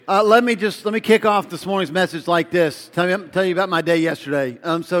Let me kick off this morning's message like this. Tell you about my day yesterday.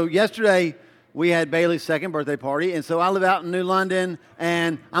 So yesterday we had Bailey's second birthday party, and so I live out in New London,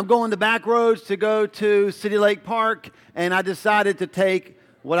 and I'm going the back roads to go to City Lake Park, and I decided to take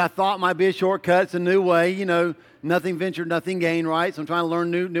what I thought might be a shortcut. It's a new way, nothing ventured, nothing gained, right? So I'm trying to learn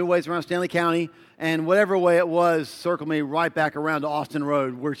new ways around Stanley County, and whatever way it was, circled me right back around to Austin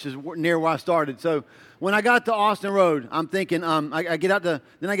Road, which is near where I started. So when I got to Austin Road, I'm thinking, I get out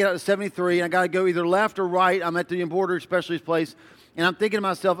to 73, and I got to go either left or right. I'm at the Embroidery Specialist place, and I'm thinking to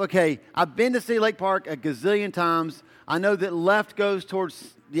myself, okay, I've been to City Lake Park a gazillion times. I know that left goes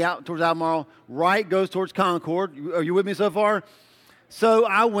towards Albemarle, right goes towards Concord. Are you with me so far? So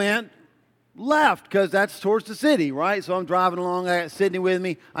I went left because that's towards the city, right? So I'm driving along. I got Sydney with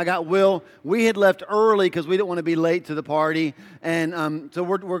me. I got Will. We had left early because we didn't want to be late to the party, and so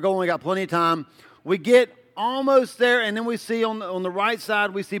we're going. We got plenty of time. We get almost there, and then we see on the right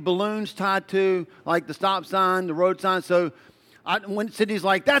side, we see balloons tied to like the stop sign, the road sign. So when Sydney's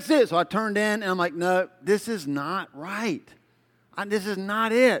like, that's it. So I turned in, and I'm like, no, this is not right. This is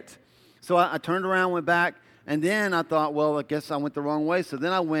not it. So I turned around, went back, and then I thought, well, I guess I went the wrong way. So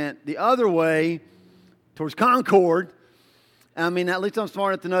then I went the other way towards Concord. I mean, at least I'm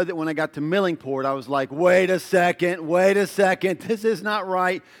smart enough to know that when I got to Millingport, I was like, wait a second, this is not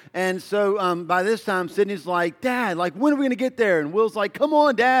right. And so by this time, Sydney's like, Dad, when are we going to get there? And Will's like, come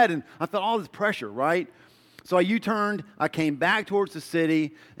on, Dad. And I felt all this pressure, right? So I U-turned, I came back towards the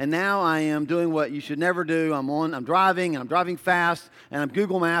city, and now I am doing what you should never do. I'm driving, and I'm driving fast, and I'm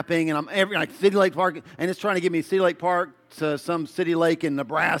Google mapping, and I'm like City Lake Park, and it's trying to get me City Lake Park to some city lake in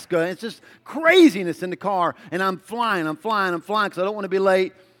Nebraska. And it's just craziness in the car, and I'm flying because I don't want to be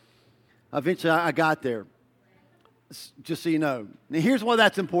late. Eventually, I got there, just so you know. Now, here's why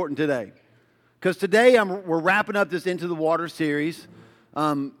that's important today. Because today, we're wrapping up this Into the Water series.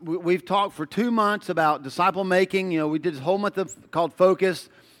 We've talked for 2 months about disciple making. We did this whole month called Focus.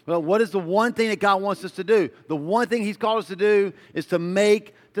 Well, what is the one thing that God wants us to do? The one thing He's called us to do is to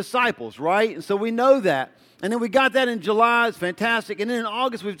make disciples, right? And so we know that. And then we got that in July. It's fantastic. And then in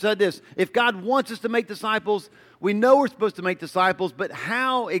August, we've said this. If God wants us to make disciples, we know we're supposed to make disciples, but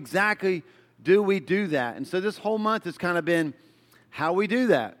how exactly do we do that? And so this whole month has kind of been how we do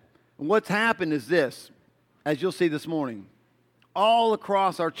that. And what's happened is this, as you'll see this morning. All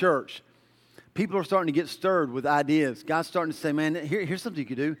across our church, people are starting to get stirred with ideas. God's starting to say, man, here's something you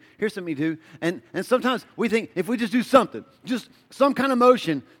could do. Here's something you do. And sometimes we think if we just do something, just some kind of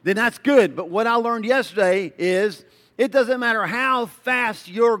motion, then that's good. But what I learned yesterday is it doesn't matter how fast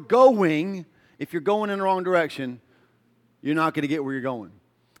you're going, if you're going in the wrong direction, you're not going to get where you're going.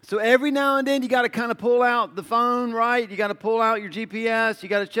 So every now and then you got to kind of pull out the phone, right? You got to pull out your GPS. You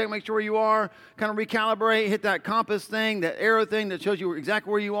got to check, make sure where you are, kind of recalibrate, hit that compass thing, that arrow thing that shows you exactly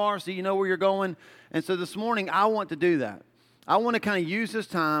where you are so you know where you're going. And so this morning I want to do that. I want to kind of use this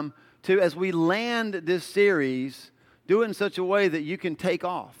time to, as we land this series, do it in such a way that you can take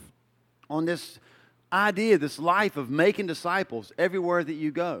off on this idea, this life of making disciples everywhere that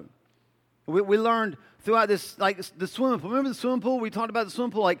you go. We learned throughout this, like the swimming pool. Remember the swimming pool? We talked about the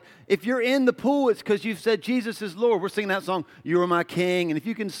swimming pool. Like, if you're in the pool, it's because you've said Jesus is Lord. We're singing that song, You Are My King. And if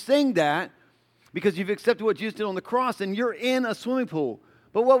you can sing that because you've accepted what Jesus did on the cross, then you're in a swimming pool.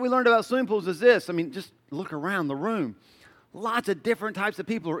 But what we learned about swimming pools is this. I mean, just look around the room. Lots of different types of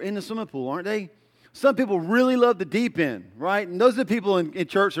people are in the swimming pool, aren't they? Some people really love the deep end, right? And those are the people in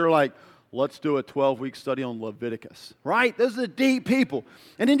church that are like, let's do a 12-week study on Leviticus, right? Those are the deep people.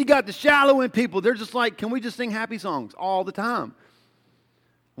 And then you got the shallow end people. They're just like, can we just sing happy songs all the time?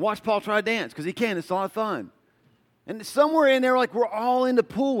 Watch Paul try to dance because he can. It's a lot of fun. And somewhere in there, like we're all in the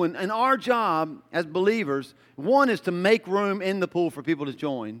pool. And our job as believers, one is to make room in the pool for people to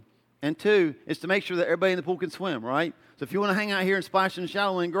join. And two is to make sure that everybody in the pool can swim, right? So if you want to hang out here and splash in the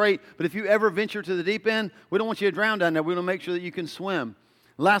shallow end, great. But if you ever venture to the deep end, we don't want you to drown down there. We want to make sure that you can swim.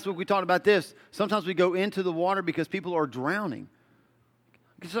 Last week we talked about this. Sometimes we go into the water because people are drowning.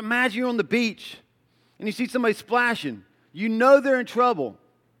 Just imagine you're on the beach and you see somebody splashing. You know they're in trouble.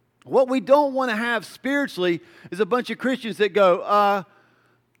 What we don't want to have spiritually is a bunch of Christians that go,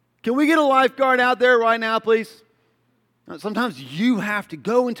 can we get a lifeguard out there right now, please? Sometimes you have to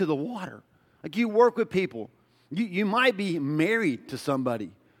go into the water. Like you work with people. You might be married to somebody.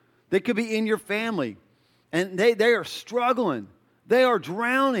 They could be in your family. And they are struggling. They are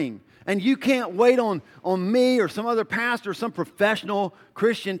drowning. And you can't wait on me or some other pastor or some professional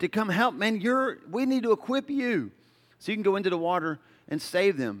Christian to come help. Man, we need to equip you so you can go into the water and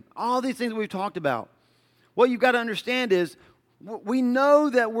save them. All these things we've talked about. What you've got to understand is we know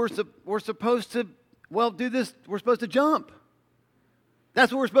that we're supposed to, do this. We're supposed to jump.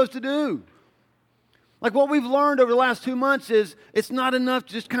 That's what we're supposed to do. Like what we've learned over the last 2 months is it's not enough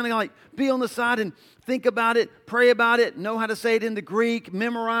to just kind of like be on the side and think about it, pray about it, know how to say it in the Greek,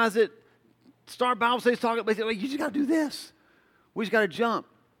 memorize it, start Bible studies, talk about it. You just got to do this. We just got to jump.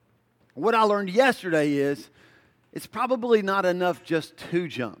 What I learned yesterday is it's probably not enough just to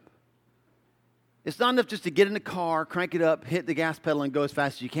jump. It's not enough just to get in the car, crank it up, hit the gas pedal, and go as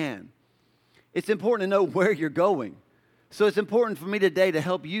fast as you can. It's important to know where you're going. So it's important for me today to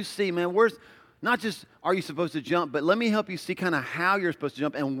help you see, man, where's not just are you supposed to jump, but let me help you see kind of how you're supposed to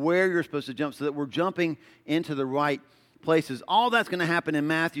jump and where you're supposed to jump so that we're jumping into the right places. All that's going to happen in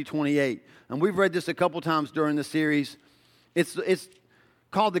Matthew 28. And we've read this a couple times during the series. It's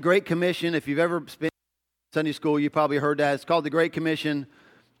called the Great Commission. If you've ever spent Sunday school, you probably heard that. It's called the Great Commission.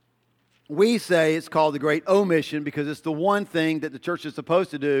 We say it's called the Great Omission because it's the one thing that the church is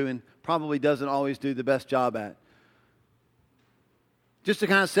supposed to do and probably doesn't always do the best job at. Just to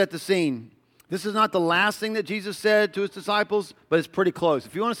kind of set the scene, this is not the last thing that Jesus said to his disciples, but it's pretty close.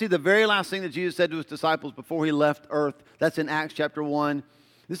 If you want to see the very last thing that Jesus said to his disciples before he left earth, that's in Acts chapter 1.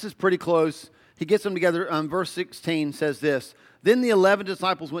 This is pretty close. He gets them together. Verse 16 says this, Then the 11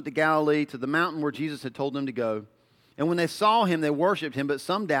 disciples went to Galilee, to the mountain where Jesus had told them to go. And when they saw him, they worshipped him, but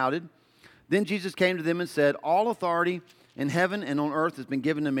some doubted. Then Jesus came to them and said, All authority in heaven and on earth has been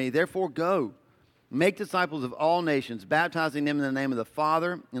given to me. Therefore go, make disciples of all nations, baptizing them in the name of the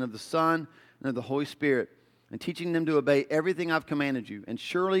Father and of the Son and of the Holy Spirit, and teaching them to obey everything I've commanded you. And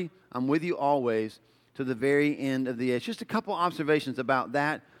surely I'm with you always to the very end of the age. Just a couple observations about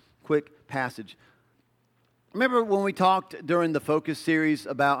that quick passage. Remember when we talked during the Focus series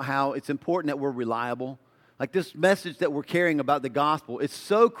about how it's important that we're reliable? Like this message that we're carrying about the gospel, it's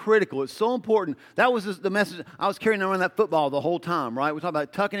so critical, it's so important. That was the message I was carrying around that football the whole time, right? We talked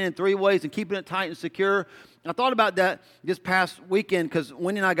about tucking it in 3 ways and keeping it tight and secure. I thought about that this past weekend because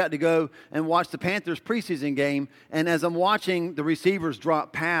Wendy and I got to go and watch the Panthers preseason game. And as I'm watching the receivers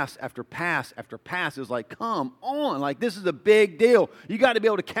drop pass after pass after pass, it was like, come on, like this is a big deal. You got to be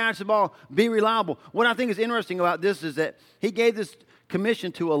able to catch the ball, be reliable. What I think is interesting about this is that he gave this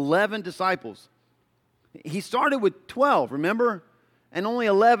commission to 11 disciples. He started with 12, remember? And only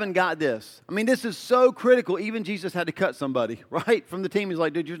 11 got this. I mean, this is so critical. Even Jesus had to cut somebody, right? From the team, he's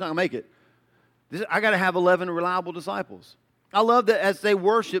like, dude, you're not going to make it. I got to have 11 reliable disciples. I love that as they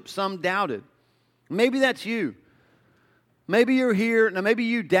worshiped, some doubted. Maybe that's you. Maybe you're here. Now, maybe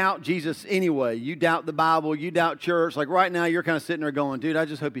you doubt Jesus anyway. You doubt the Bible. You doubt church. Like right now, you're kind of sitting there going, dude, I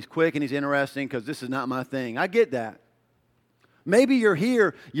just hope he's quick and he's interesting because this is not my thing. I get that. Maybe you're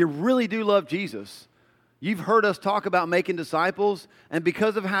here. You really do love Jesus. You've heard us talk about making disciples, and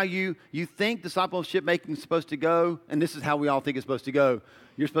because of how you think discipleship making is supposed to go, and this is how we all think it's supposed to go,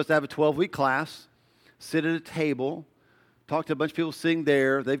 you're supposed to have a 12-week class, sit at a table, talk to a bunch of people sitting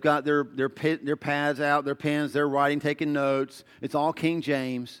there. They've got their pads out, their pens, they're writing, taking notes. It's all King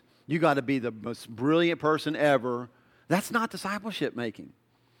James. You got to be the most brilliant person ever. That's not discipleship making.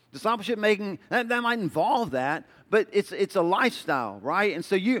 Discipleship making, that might involve that, but it's a lifestyle, right? And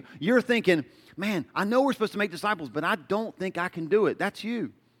so you're thinking, man, I know we're supposed to make disciples, but I don't think I can do it. That's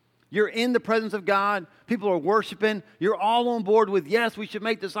you. You're in the presence of God. People are worshiping. You're all on board with, yes, we should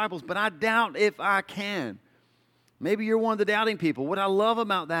make disciples, but I doubt if I can. Maybe you're one of the doubting people. What I love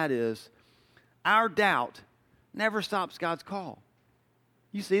about that is our doubt never stops God's call.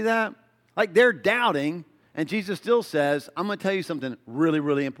 You see that? Like they're doubting, and Jesus still says, I'm going to tell you something really,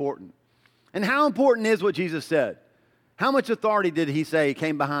 really important. And how important is what Jesus said? How much authority did he say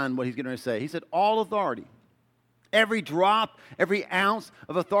came behind what he's going to say? He said, all authority. Every drop, every ounce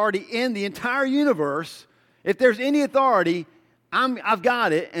of authority in the entire universe, if there's any authority, I've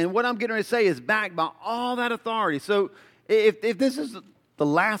got it. And what I'm getting ready to say is backed by all that authority. So if this is the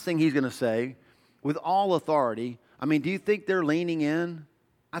last thing he's going to say with all authority, I mean, do you think they're leaning in?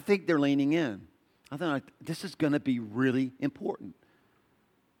 I think they're leaning in. I think like, this is going to be really important.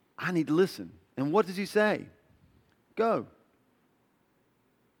 I need to listen. And what does he say? Go.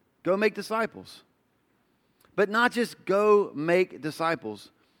 Go make disciples. But not just go make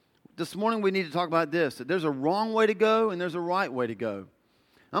disciples. This morning we need to talk about this. That there's a wrong way to go and there's a right way to go.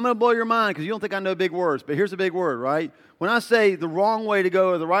 I'm going to blow your mind because you don't think I know big words, but here's a big word, right? When I say the wrong way to go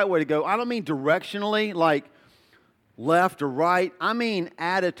or the right way to go, I don't mean directionally like left or right. I mean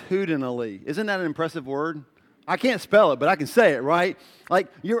attitudinally. Isn't that an impressive word? I can't spell it, but I can say it, right? Like,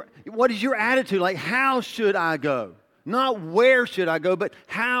 what is your attitude? Like, how should I go? Not where should I go, but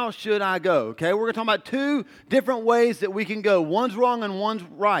how should I go? Okay, we're going to talk about 2 different ways that we can go. One's wrong and one's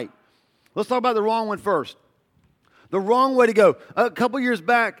right. Let's talk about the wrong one first. The wrong way to go. A couple years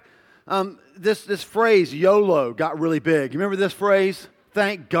back, this phrase, YOLO, got really big. You remember this phrase?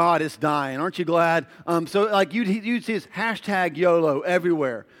 Thank God it's dying. Aren't you glad? So like you'd see this hashtag YOLO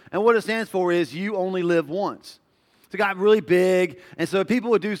everywhere. And what it stands for is you only live once. So it got really big. And so people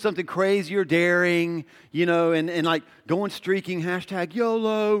would do something crazy or daring, and like going streaking, hashtag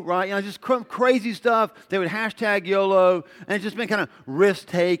YOLO, right? Just crazy stuff. They would hashtag YOLO. And it's just been kind of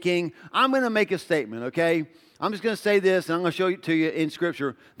risk-taking. I'm going to make a statement, okay? I'm just going to say this, and I'm going to show it to you in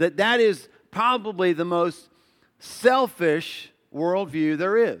Scripture, that is probably the most selfish worldview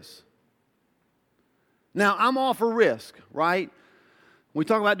there is. Now, I'm all for risk, right? We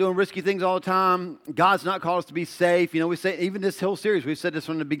talk about doing risky things all the time. God's not called us to be safe. We say, even this whole series, we've said this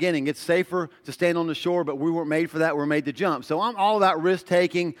from the beginning. It's safer to stand on the shore, but we weren't made for that. We're made to jump. So I'm all about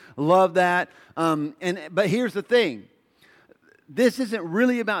risk-taking. Love that. But here's the thing. This isn't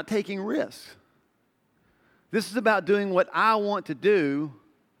really about taking risks. This is about doing what I want to do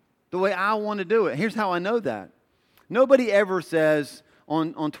the way I want to do it. Here's how I know that. Nobody ever says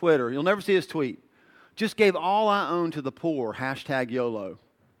on Twitter, you'll never see this tweet, just gave all I own to the poor, hashtag YOLO,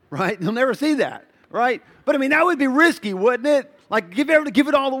 right? You'll never see that, right? But that would be risky, wouldn't it? Like, give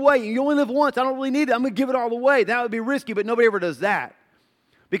it all away. You only live once. I don't really need it. I'm going to give it all away. That would be risky, but nobody ever does that.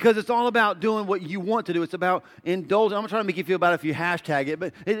 Because it's all about doing what you want to do. It's about indulging. I'm not trying to make you feel bad if you hashtag it,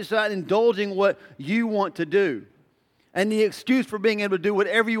 but it's about indulging what you want to do. And the excuse for being able to do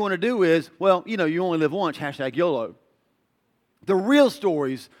whatever you want to do is, you only live once, hashtag YOLO. The real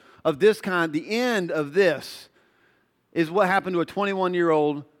stories of this kind, the end of this, is what happened to a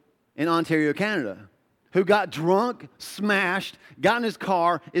 21-year-old in Ontario, Canada, who got drunk, smashed, got in his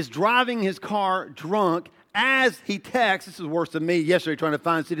car, is driving his car drunk as he texts. This is worse than me yesterday trying to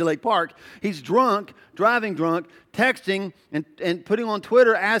find City Lake Park. He's drunk, driving drunk, texting and putting on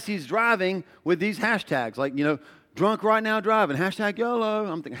Twitter as he's driving with these hashtags like, drunk right now driving, hashtag YOLO.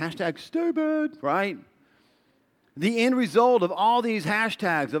 I'm thinking hashtag stupid, right? The end result of all these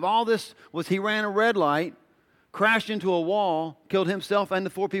hashtags, of all this, was he ran a red light, crashed into a wall, killed himself and the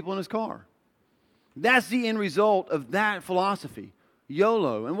 4 people in his car. That's the end result of that philosophy,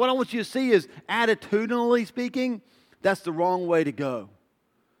 YOLO. And what I want you to see is, attitudinally speaking, that's the wrong way to go.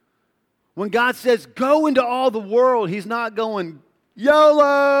 When God says, go into all the world, He's not going,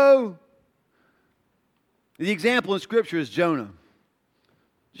 YOLO. The example in Scripture is Jonah.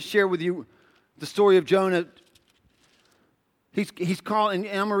 Just share with you the story of Jonah. He's called, and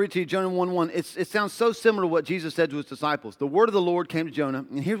I'm going to read to you Jonah 1:1. It sounds so similar to what Jesus said to His disciples. The word of the Lord came to Jonah,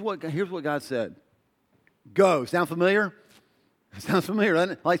 and here's what God said. Go. Sound familiar? It sounds familiar,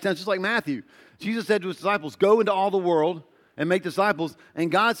 doesn't it? Sounds just like Matthew. Jesus said to His disciples, go into all the world and make disciples.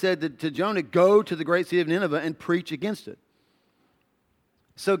 And God said to Jonah, go to the great city of Nineveh and preach against it.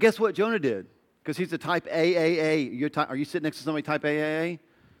 So guess what Jonah did? Because he's a type AAA. Are you sitting next to somebody type AAA?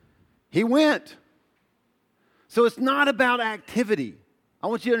 He went. So it's not about activity. I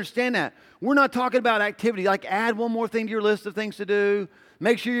want you to understand that. We're not talking about activity, like add one more thing to your list of things to do.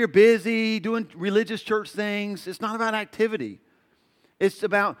 Make sure you're busy doing religious church things. It's not about activity. It's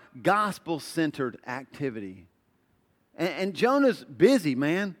about gospel-centered activity. And Jonah's busy,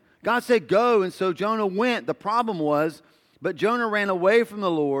 man. God said go, and so Jonah went. The problem was, but Jonah ran away from the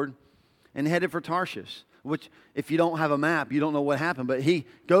Lord and headed for Tarshish, which if you don't have a map, you don't know what happened. But he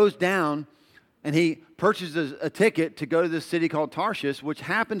goes down and he purchases a ticket to go to this city called Tarshish, which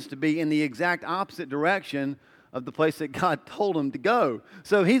happens to be in the exact opposite direction of the place that God told him to go.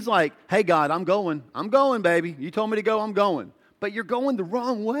 So he's like, hey, God, I'm going. I'm going, baby. You told me to go, I'm going. But you're going the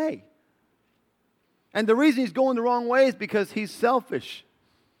wrong way. And the reason he's going the wrong way is because he's selfish.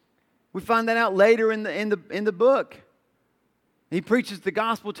 We find that out later in the book. He preaches the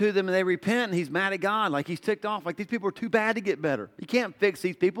gospel to them and they repent, and he's mad at God, like he's ticked off, like these people are too bad to get better. You can't fix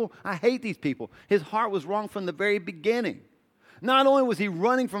these people. I hate these people. His heart was wrong from the very beginning. Not only was he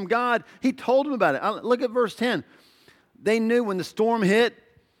running from God, he told them about it. Look at verse 10. They knew when the storm hit,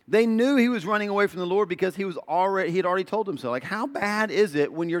 they knew he was running away from the Lord because he had already told them so. Like, how bad is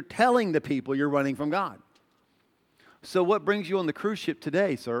it when you're telling the people you're running from God? So what brings you on the cruise ship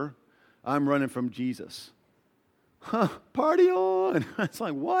today, sir? I'm running from Jesus. Huh, party on. It's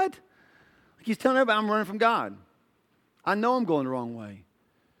like, what? Like he's telling everybody I'm running from God. I know I'm going the wrong way.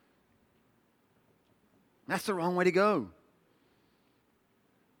 That's the wrong way to go.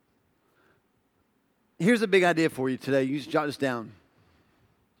 Here's a big idea for you today. You just jot this down.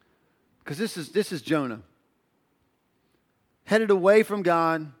 Because this is Jonah. Headed away from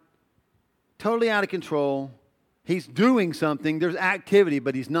God, totally out of control. He's doing something. There's activity,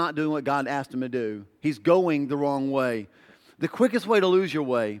 but he's not doing what God asked him to do. He's going the wrong way. The quickest way to lose your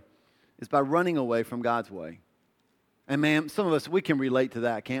way is by running away from God's way. And man, some of us, we can relate to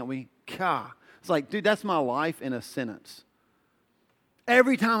that, can't we? God, it's like, dude, that's my life in a sentence.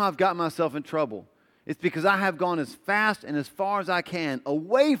 Every time I've got myself in trouble, it's because I have gone as fast and as far as I can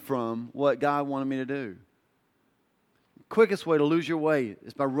away from what God wanted me to do. The quickest way to lose your way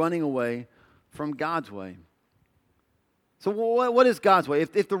is by running away from God's way. So what is God's way?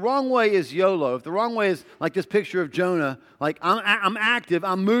 If the wrong way is YOLO, if the wrong way is like this picture of Jonah, like I'm active,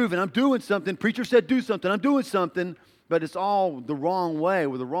 I'm moving, I'm doing something, preacher said do something, I'm doing something, but it's all the wrong way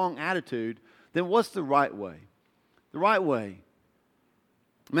with the wrong attitude, then what's the right way? The right way.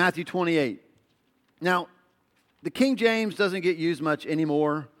 Matthew 28. Now, the King James doesn't get used much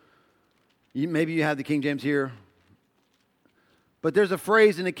anymore. Maybe you have the King James here. But there's a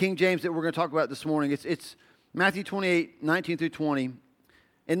phrase in the King James that we're going to talk about this morning. It's Matthew 28, 19 through 20.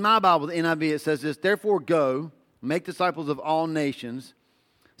 In my Bible, the NIV, it says this, therefore go, make disciples of all nations.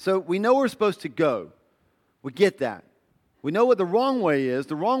 So we know we're supposed to go. We get that. We know what the wrong way is.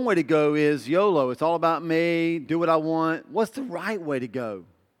 The wrong way to go is YOLO. It's all about me, do what I want. What's the right way to go?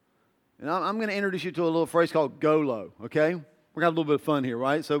 And I'm going to introduce you to a little phrase called GOLO, okay? We got a little bit of fun here,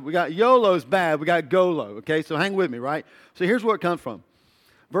 right? So we got YOLO's bad, we got GOLO, okay? So hang with me, right? So here's where it comes from.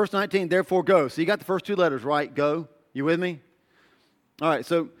 Verse 19, therefore go. So you got the first two letters, right? Go. You with me? All right,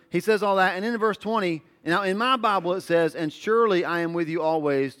 so he says all that. And then in verse 20, now in my Bible it says, and surely I am with you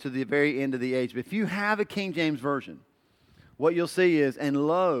always to the very end of the age. But if you have a King James Version, what you'll see is, and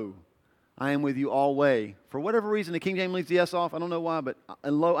lo, I am with you always. For whatever reason, the King James leaves the S off. I don't know why, but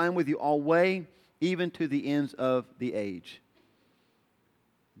and lo, I am with you always, even to the ends of the age.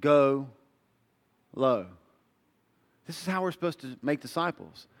 Go, lo. This is how we're supposed to make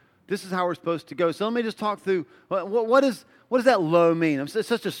disciples. This is how we're supposed to go. So let me just talk through, what does that lo mean? It's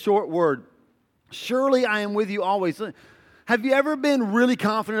such a short word. Surely I am with you always. Have you ever been really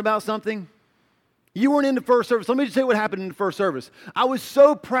confident about something? You weren't in the first service. Let me just tell you what happened in the first service. I was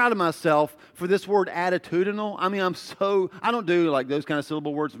so proud of myself for this word attitudinal. I mean, I don't do like those kind of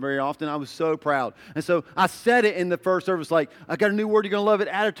syllable words very often. I was so proud. And so I said it in the first service, like, I got a new word, you're going to love it,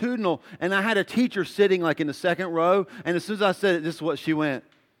 attitudinal. And I had a teacher sitting like in the second row. And as soon as I said it, this is what she went.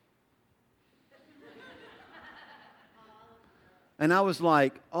 And I was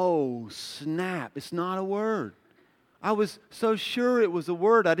like, oh, snap, it's not a word. I was so sure it was a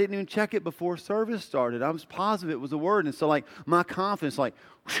word, I didn't even check it before service started. I was positive it was a word. And so like my confidence like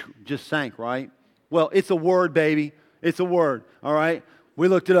whew, just sank, right? Well, it's a word, baby. It's a word, all right? We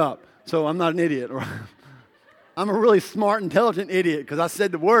looked it up, so I'm not an idiot. Right? I'm a really smart, intelligent idiot because I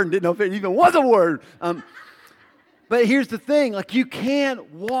said the word and didn't know if it even was a word. But here's the thing, like you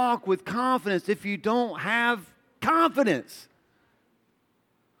can't walk with confidence if you don't have confidence.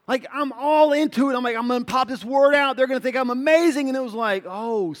 Like, I'm all into it. I'm like, I'm going to pop this word out. They're going to think I'm amazing. And it was like,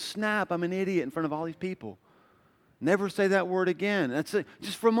 oh, snap, I'm an idiot in front of all these people. Never say that word again. That's it.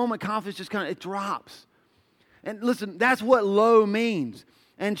 Just for a moment, confidence just kind of, it drops. And listen, that's what lo means.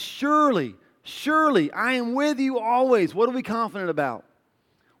 And surely, I am with you always. What are we confident about?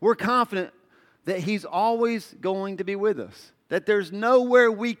 We're confident that He's always going to be with us. That there's nowhere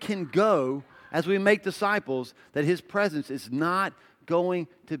we can go as we make disciples that His presence is not going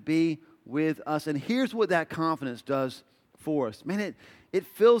to be with us. And here's what that confidence does for us. Man, it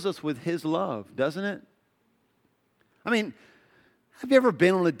fills us with His love, doesn't it? I mean, have you ever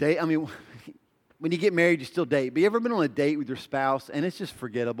been on a date? I mean, when you get married, you still date. But you ever been on a date with your spouse and it's just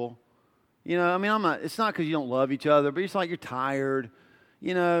forgettable? You know, I mean, it's not because you don't love each other, but it's like you're tired.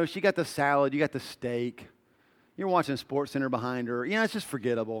 You know, she got the salad, you got the steak. You're watching Sports Center behind her. You know, it's just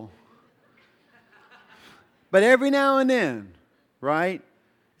forgettable. But every now and then, right?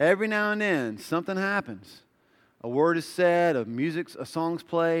 Every now and then, something happens. A word is said, a song's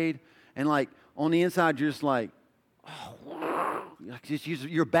played, and like on the inside, you're just like, oh,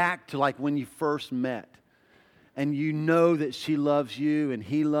 you're back to like when you first met. And you know that she loves you and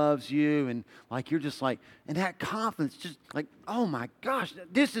he loves you, and like you're just like, and that confidence just like, oh my gosh,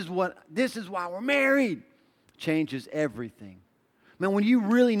 this is why we're married. Changes everything. Man, when you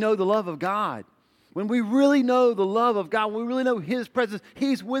really know the love of God, when we really know the love of God, when we really know His presence,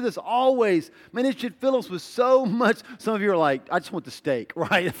 He's with us always. Man, it should fill us with so much. Some of you are like, I just want the steak, right?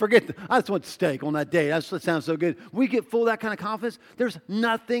 I just want the steak on that day. That sounds so good. We get full of that kind of confidence. There's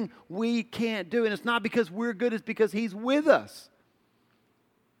nothing we can't do. And it's not because we're good, it's because He's with us.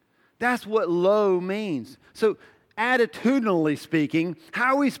 That's what lo means. So, attitudinally speaking,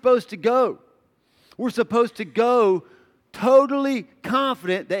 how are we supposed to go? We're supposed to go totally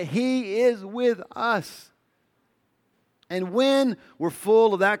confident that He is with us. And when we're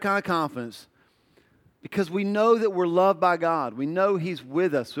full of that kind of confidence, because we know that we're loved by God, we know He's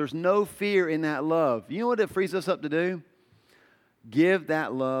with us, there's no fear in that love. You know what it frees us up to do? Give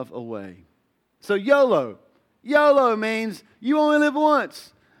that love away. So YOLO, YOLO means you only live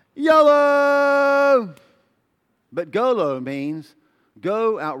once. YOLO! But GOLO means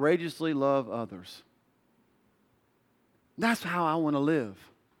go outrageously love others. That's how I want to live.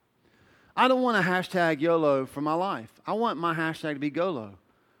 I don't want a hashtag YOLO for my life. I want my hashtag to be GOLO.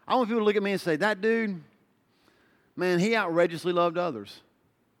 I want people to look at me and say, that dude, man, he outrageously loved others.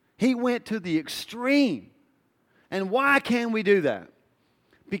 He went to the extreme. And why can we do that?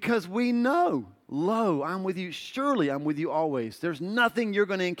 Because we know, lo, I'm with you. Surely I'm with you always. There's nothing you're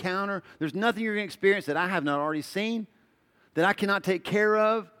going to encounter. There's nothing you're going to experience that I have not already seen, that I cannot take care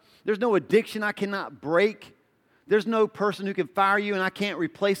of. There's no addiction I cannot break. There's no person who can fire you and I can't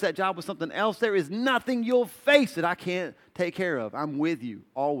replace that job with something else. There is nothing you'll face that I can't take care of. I'm with you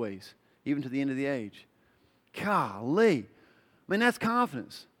always, even to the end of the age. Golly. Man, that's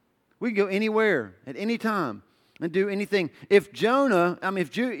confidence. We can go anywhere at any time and do anything. If Jonah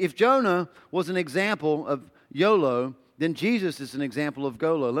was an example of YOLO, then Jesus is an example of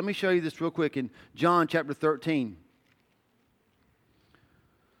GOLO. Let me show you this real quick in John chapter 13.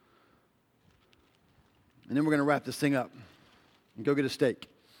 And then we're going to wrap this thing up and go get a steak.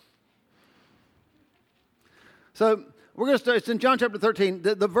 So we're going to start. It's in John chapter 13.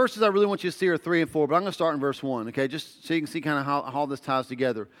 The verses I really want you to see are 3 and 4, but I'm going to start in verse 1, okay, just so you can see kind of how all this ties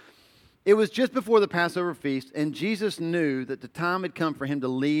together. It was just before the Passover feast, and Jesus knew that the time had come for him to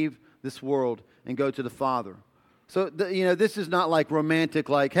leave this world and go to the Father. So, this is not like romantic,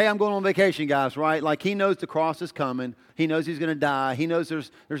 like, hey, I'm going on vacation, guys, right? Like, he knows the cross is coming. He knows he's going to die. He knows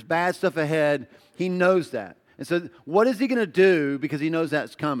there's bad stuff ahead. He knows that. And so what is he going to do because he knows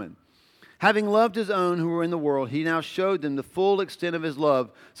that's coming? Having loved his own who were in the world, he now showed them the full extent of his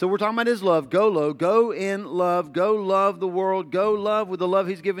love. So we're talking about his love. GOLO, go in love. Go love the world. Go love with the love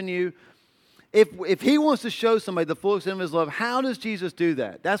he's given you. If he wants to show somebody the full extent of his love, how does Jesus do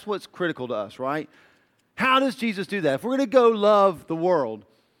that? That's what's critical to us, right? How does Jesus do that? If we're going to go love the world,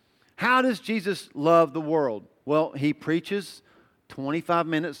 how does Jesus love the world? Well, he preaches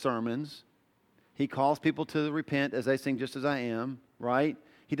 25-minute sermons. He calls people to repent as they sing Just As I Am, right?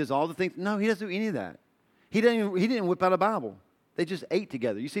 He does all the things. No, he doesn't do any of that. He didn't whip out a Bible. They just ate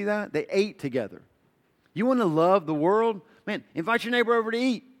together. You see that? They ate together. You want to love the world? Man, invite your neighbor over to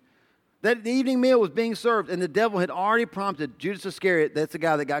eat. That the evening meal was being served, and the devil had already prompted Judas Iscariot, that's the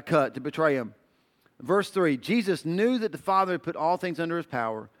guy that got cut, to betray him. Verse 3, Jesus knew that the Father had put all things under his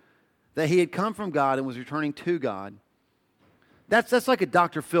power, that he had come from God and was returning to God. That's like a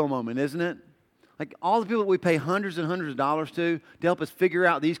Dr. Phil moment, isn't it? Like all the people that we pay hundreds and hundreds of dollars to help us figure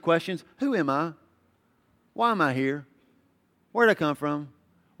out these questions. Who am I? Why am I here? Where did I come from?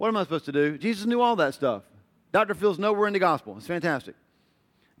 What am I supposed to do? Jesus knew all that stuff. Dr. Phil's nowhere in the gospel. It's fantastic.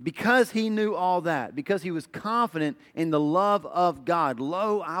 Because he knew all that, because he was confident in the love of God,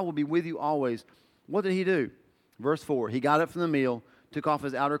 lo, I will be with you always. What did he do? Verse 4, he got up from the meal, took off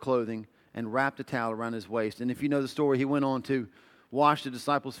his outer clothing, and wrapped a towel around his waist. And if you know the story, he went on to wash the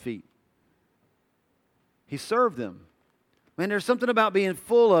disciples' feet. He served them. Man, there's something about being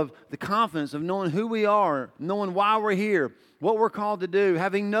full of the confidence of knowing who we are, knowing why we're here, what we're called to do,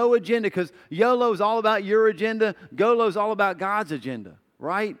 having no agenda, because YOLO is all about your agenda, GOLO is all about God's agenda,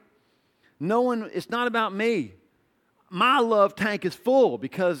 right? It's not about me. My love tank is full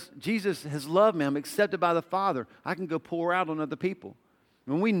because Jesus has loved me. I'm accepted by the Father. I can go pour out on other people.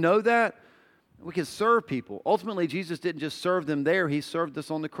 When we know that, we can serve people. Ultimately, Jesus didn't just serve them there. He served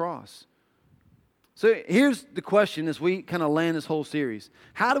us on the cross. So here's the question as we kind of land this whole series.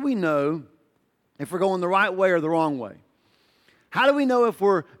 How do we know if we're going the right way or the wrong way? How do we know if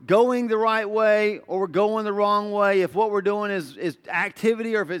we're going the right way or we're going the wrong way, if what we're doing is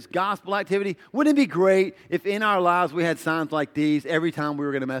activity or if it's gospel activity? Wouldn't it be great if in our lives we had signs like these every time we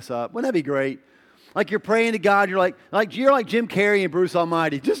were going to mess up? Wouldn't that be great? Like you're praying to God, you're like Jim Carrey and Bruce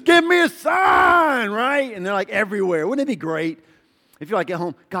Almighty. Just give me a sign, right? And they're like everywhere. Wouldn't it be great if you're like at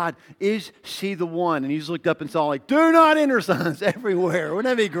home, God, is she the one? And you just looked up and saw like, do not enter signs everywhere. Wouldn't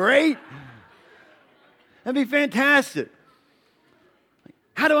that be great? That'd be fantastic.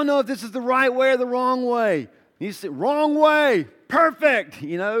 How do I know if this is the right way or the wrong way? You say, wrong way, perfect,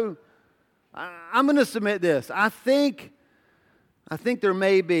 I'm going to submit this. I think there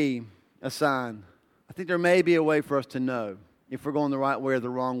may be a sign. I think there may be a way for us to know if we're going the right way or the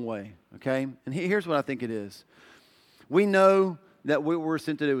wrong way, okay? And here's what I think it is. We know that what we're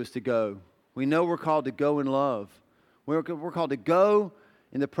sent to do is to go. We know we're called to go in love. We're called to go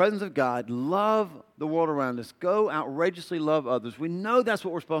in the presence of God, love the world around us, go outrageously love others. We know that's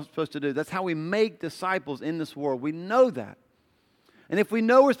what we're supposed to do. That's how we make disciples in this world. We know that. And if we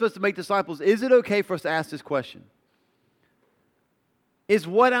know we're supposed to make disciples, is it okay for us to ask this question? Is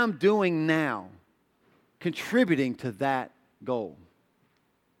what I'm doing now contributing to that goal?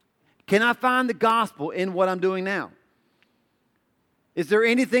 Can I find the gospel in what I'm doing now? Is there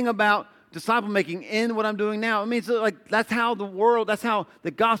anything about disciple making in what I'm doing now? I mean, so like that's how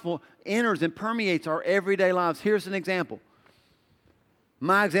the gospel enters and permeates our everyday lives. Here's an example.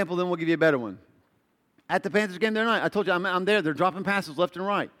 My example, then we'll give you a better one. At the Panthers game the other night, I told you I'm there. They're dropping passes left and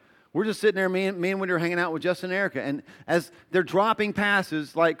right. We're just sitting there, me and Wendy are hanging out with Justin and Erica. And as they're dropping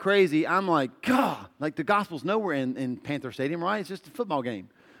passes like crazy, I'm like, God, like the gospel's nowhere in Panther Stadium, right? It's just a football game.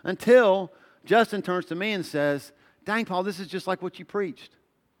 Until Justin turns to me and says, dang, Paul, this is just like what you preached.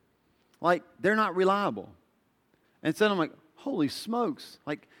 Like, they're not reliable. And so I'm like, holy smokes.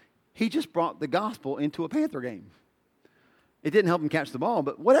 Like, he just brought the gospel into a Panther game. It didn't help him catch the ball,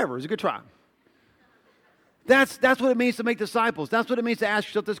 but whatever. It was a good try. That's what it means to make disciples. That's what it means to ask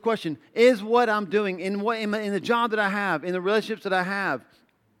yourself this question. Is what I'm doing, in the job that I have, in the relationships that I have,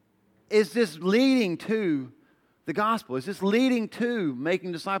 is this leading to the gospel? Is this leading to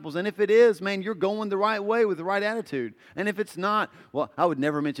making disciples? And if it is, man, you're going the right way with the right attitude. And if it's not, well, I would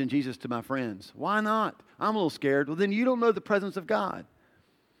never mention Jesus to my friends. Why not? I'm a little scared. Well, then you don't know the presence of God.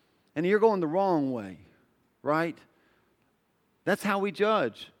 And you're going the wrong way, right? That's how we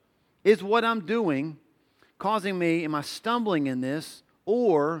judge. Is what I'm doing causing me, am I stumbling in this,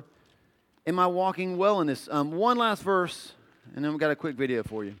 or am I walking well in this? One last verse, and then we've got a quick video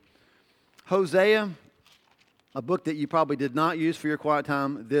for you. Hosea, a book that you probably did not use for your quiet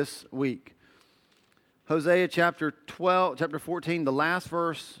time this week. Hosea chapter 14, the last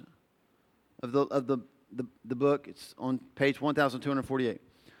verse of the book. It's on page 1248.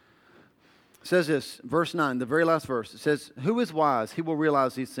 It says this, verse 9, the very last verse. It says, who is wise? He will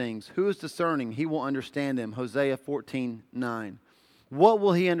realize these things. Who is discerning? He will understand them. Hosea 14:9. What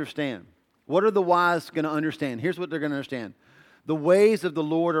will he understand? What are the wise going to understand? Here's what they're going to understand. The ways of the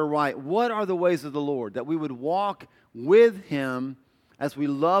Lord are right. What are the ways of the Lord? That we would walk with him as we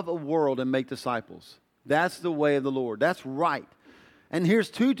love a world and make disciples. That's the way of the Lord. That's right. And here's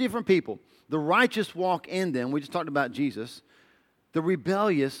two different people. The righteous walk in them. We just talked about Jesus. The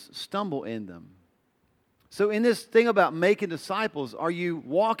rebellious stumble in them. So in this thing about making disciples, are you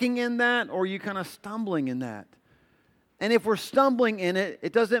walking in that, or are you kind of stumbling in that? And if we're stumbling in it,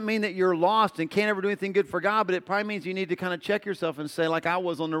 it doesn't mean that you're lost and can't ever do anything good for God, but it probably means you need to kind of check yourself and say, like I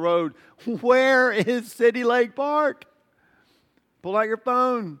was on the road, where is City Lake Park? Pull out your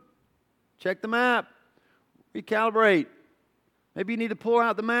phone. Check the map. Recalibrate. Maybe you need to pull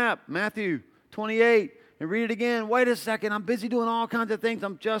out the map, Matthew 28. And read it again. Wait a second. I'm busy doing all kinds of things.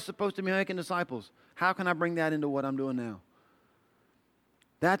 I'm just supposed to be making disciples. How can I bring that into what I'm doing now?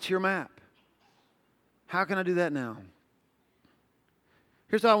 That's your map. How can I do that now?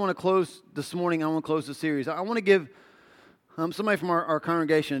 Here's how I want to close this morning. I want to close the series. I want to give somebody from our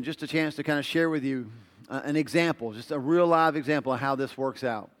congregation just a chance to kind of share with you an example, just a real live example of how this works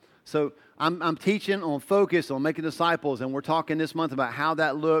out. So I'm teaching on focus, on making disciples, and we're talking this month about how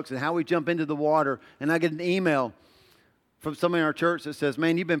that looks and how we jump into the water. And I get an email from somebody in our church that says,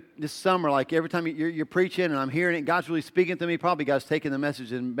 man, you've been this summer, like every time you're preaching and I'm hearing it, God's really speaking to me. Probably God's taking the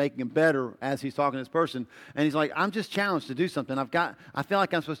message and making it better as he's talking to this person. And he's like, I'm just challenged to do something. I feel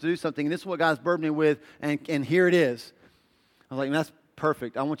like I'm supposed to do something, and this is what God's burdened me with, and here it is. I was like, that's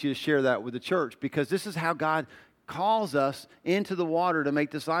perfect. I want you to share that with the church, because this is how God calls us into the water to make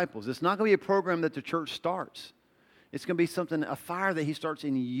disciples. It's not going to be a program that the church starts. It's going to be something, a fire that he starts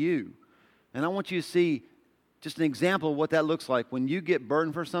in you. And I want you to see just an example of what that looks like. When you get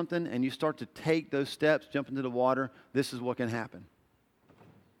burdened for something and you start to take those steps, jump into the water, this is what can happen.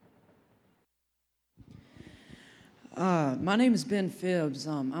 My name is Ben Phibbs.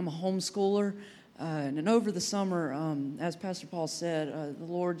 I'm a homeschooler. And over the summer, as Pastor Paul said, the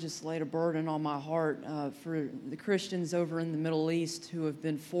Lord just laid a burden on my heart for the Christians over in the Middle East who have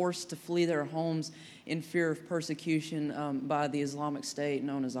been forced to flee their homes in fear of persecution by the Islamic State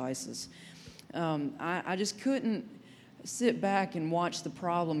known as ISIS. I just couldn't sit back and watch the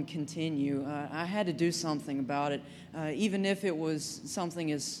problem continue. I had to do something about it, even if it was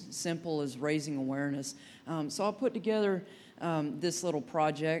something as simple as raising awareness. So I put together this little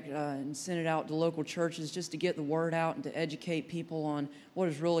project and sent it out to local churches just to get the word out and to educate people on what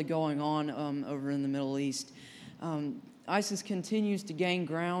is really going on over in the Middle East. ISIS continues to gain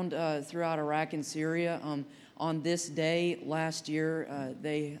ground throughout Iraq and Syria. On this day last year,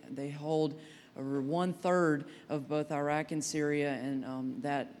 they hold over 1/3 of both Iraq and Syria, and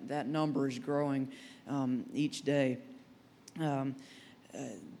that number is growing each day.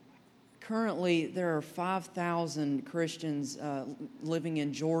 Currently, there are 5,000 Christians living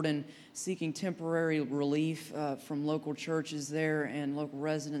in Jordan seeking temporary relief from local churches there and local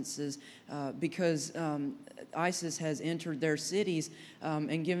residences because ISIS has entered their cities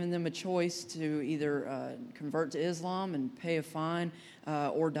and given them a choice to either convert to Islam and pay a fine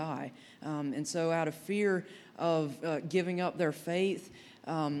or die. And so out of fear of giving up their faith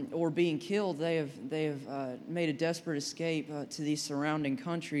or being killed, they have made a desperate escape to these surrounding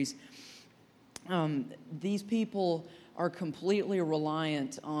countries. These people are completely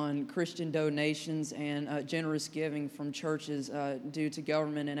reliant on Christian donations and generous giving from churches due to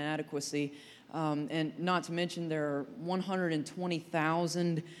government inadequacy. And not to mention there are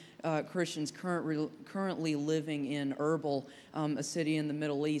 120,000 Christians currently living in Erbil, a city in the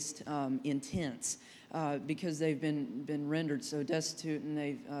Middle East, in tents because they've been rendered so destitute and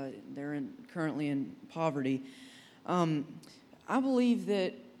they're currently in poverty. I believe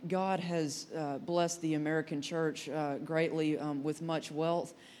that God has blessed the American church greatly with much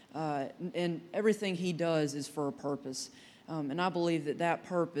wealth, and everything He does is for a purpose. And I believe that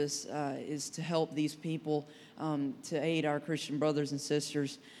purpose is to help these people, to aid our Christian brothers and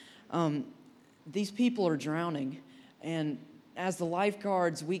sisters. These people are drowning, and as the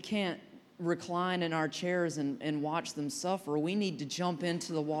lifeguards, we can't recline in our chairs and watch them suffer. We need to jump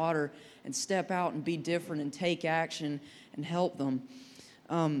into the water and step out and be different and take action and help them.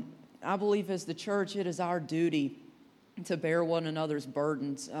 I believe as the church, it is our duty to bear one another's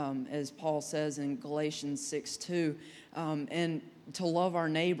burdens, as Paul says in Galatians 6:2, and to love our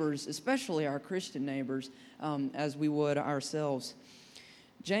neighbors, especially our Christian neighbors, as we would ourselves.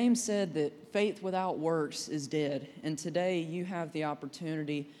 James said that faith without works is dead, and today you have the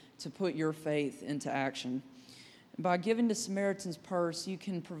opportunity to put your faith into action. By giving to Samaritan's Purse, you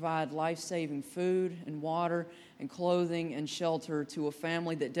can provide life-saving food and water and clothing and shelter to a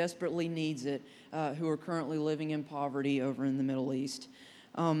family that desperately needs it, who are currently living in poverty over in the Middle East.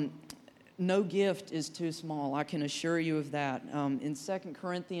 No gift is too small, I can assure you of that. In 2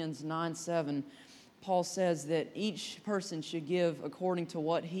 Corinthians 9:7, Paul says that each person should give according to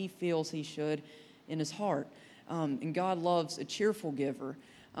what he feels he should in his heart. And God loves a cheerful giver.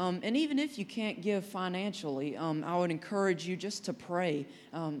 And even if you can't give financially, I would encourage you just to pray.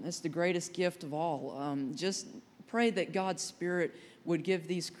 That's the greatest gift of all. Just pray that God's Spirit would give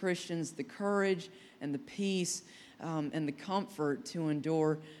these Christians the courage and the peace and the comfort to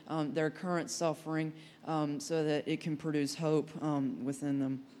endure their current suffering so that it can produce hope within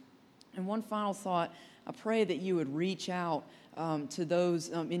them. And one final thought, I pray that you would reach out to those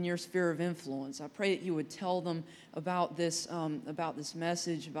in your sphere of influence. I pray that you would tell them about this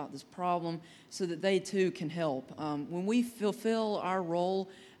message, about this problem, so that they too can help. When we fulfill our role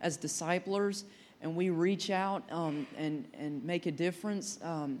as disciplers and we reach out and make a difference,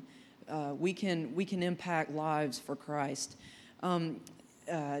 we can impact lives for Christ.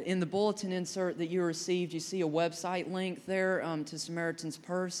 In the bulletin insert that you received, you see a website link there to Samaritan's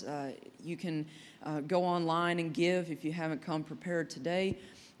Purse. You can go online and give if you haven't come prepared today,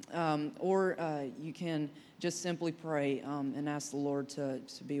 or you can just simply pray and ask the Lord to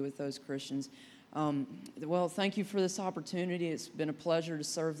be with those Christians. Well, thank you for this opportunity. It's been a pleasure to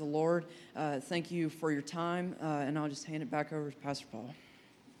serve the Lord. Thank you for your time, and I'll just hand it back over to Pastor Paul.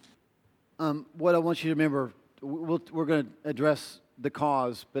 What I want you to remember, we're going to address the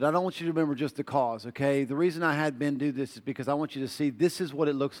cause, but I don't want you to remember just the cause, okay? The reason I had Ben do this is because I want you to see this is what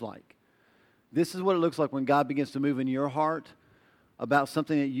it looks like. This is what it looks like when God begins to move in your heart about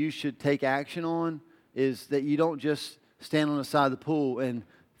something that you should take action on, is that you don't just stand on the side of the pool and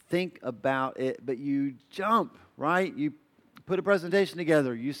think about it, but you jump, right? You put a presentation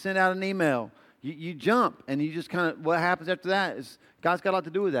together. You send out an email. You jump, and you just kind of, what happens after that is God's got a lot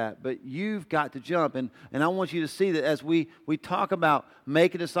to do with that, but you've got to jump. And I want you to see that as we talk about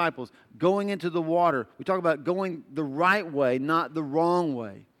making disciples, going into the water, we talk about going the right way, not the wrong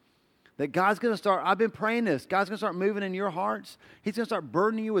way. That God's going to start, I've been praying this, God's going to start moving in your hearts. He's going to start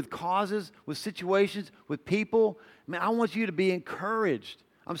burdening you with causes, with situations, with people. Man, I want you to be encouraged.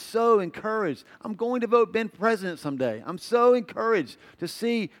 I'm so encouraged. I'm going to vote Ben president someday. I'm so encouraged to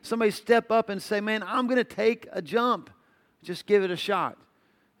see somebody step up and say, man, I'm going to take a jump. Just give it a shot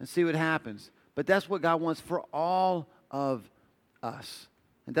and see what happens. But that's what God wants for all of us.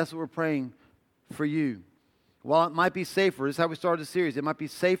 And that's what we're praying for you. While it might be safer, this is how we started the series, it might be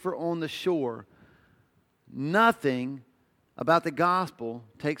safer on the shore, nothing about the gospel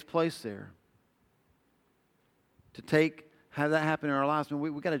takes place there. To have that happen in our lives,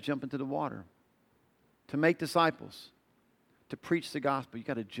 we got to jump into the water. To make disciples, to preach the gospel, you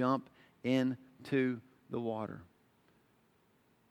got to jump into the water.